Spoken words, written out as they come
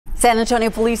San Antonio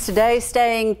police today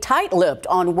staying tight-lipped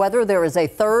on whether there is a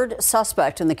third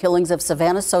suspect in the killings of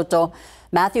Savanah Soto,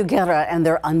 Matthew Guerra, and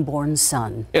their unborn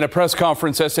son. In a press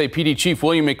conference, SAPD Chief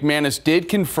William McManus did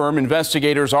confirm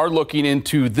investigators are looking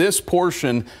into this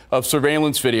portion of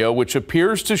surveillance video, which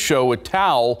appears to show a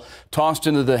towel tossed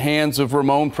into the hands of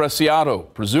Ramon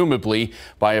Preciado, presumably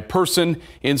by a person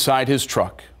inside his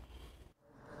truck.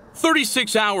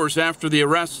 36 hours after the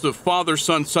arrests of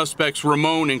father-son suspects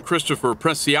Ramon and Christopher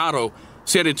Preciado,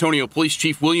 San Antonio Police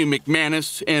Chief William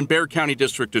McManus and Bexar County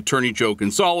District Attorney Joe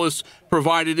Gonzalez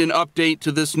provided an update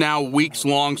to this now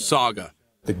weeks-long saga.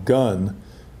 The gun,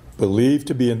 believed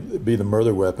to be the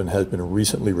murder weapon, has been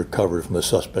recently recovered from the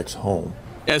suspect's home.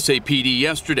 SAPD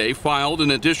yesterday filed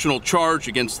an additional charge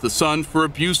against the son for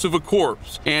abuse of a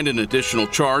corpse and an additional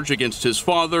charge against his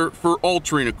father for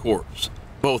altering a corpse.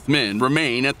 Both men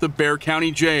remain at the Bexar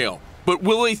County Jail. But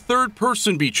will a third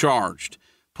person be charged?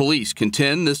 Police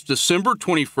contend this December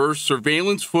 21st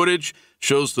surveillance footage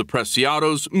shows the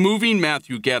Preciados moving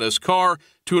Matthew Guerra's car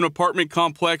to an apartment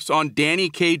complex on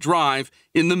Danny K. Drive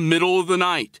in the middle of the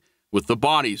night, with the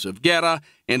bodies of Guerra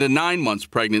and a 9 months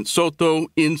pregnant Soto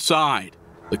inside.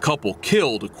 The couple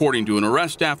killed, according to an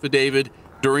arrest affidavit,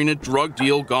 during a drug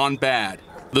deal gone bad.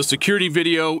 The security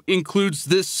video includes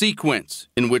this sequence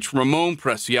in which Ramon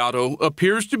Preciado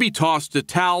appears to be tossed a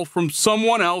towel from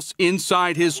someone else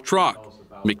inside his truck.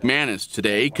 McManus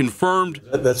today confirmed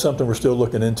that's something we're still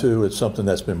looking into. It's something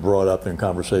that's been brought up in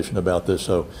conversation about this,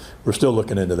 so we're still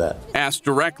looking into that. Asked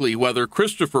directly whether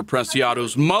Christopher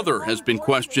Preciado's mother has been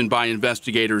questioned by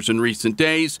investigators in recent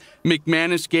days,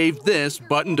 McManus gave this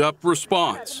buttoned-up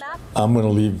response. I'm going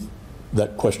to leave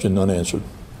that question unanswered.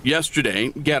 Yesterday,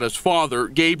 Guerra's father,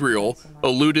 Gabriel,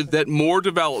 alluded that more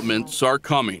developments are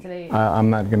coming. I'm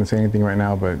not going to say anything right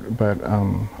now, but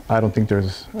I don't think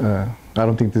this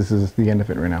is the end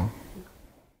of it right now.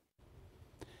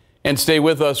 And stay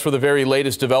with us for the very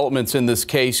latest developments in this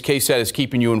case. KSAT is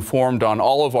keeping you informed on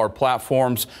all of our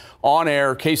platforms, on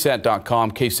air,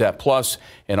 ksat.com, KSAT Plus,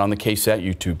 and on the KSAT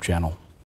YouTube channel.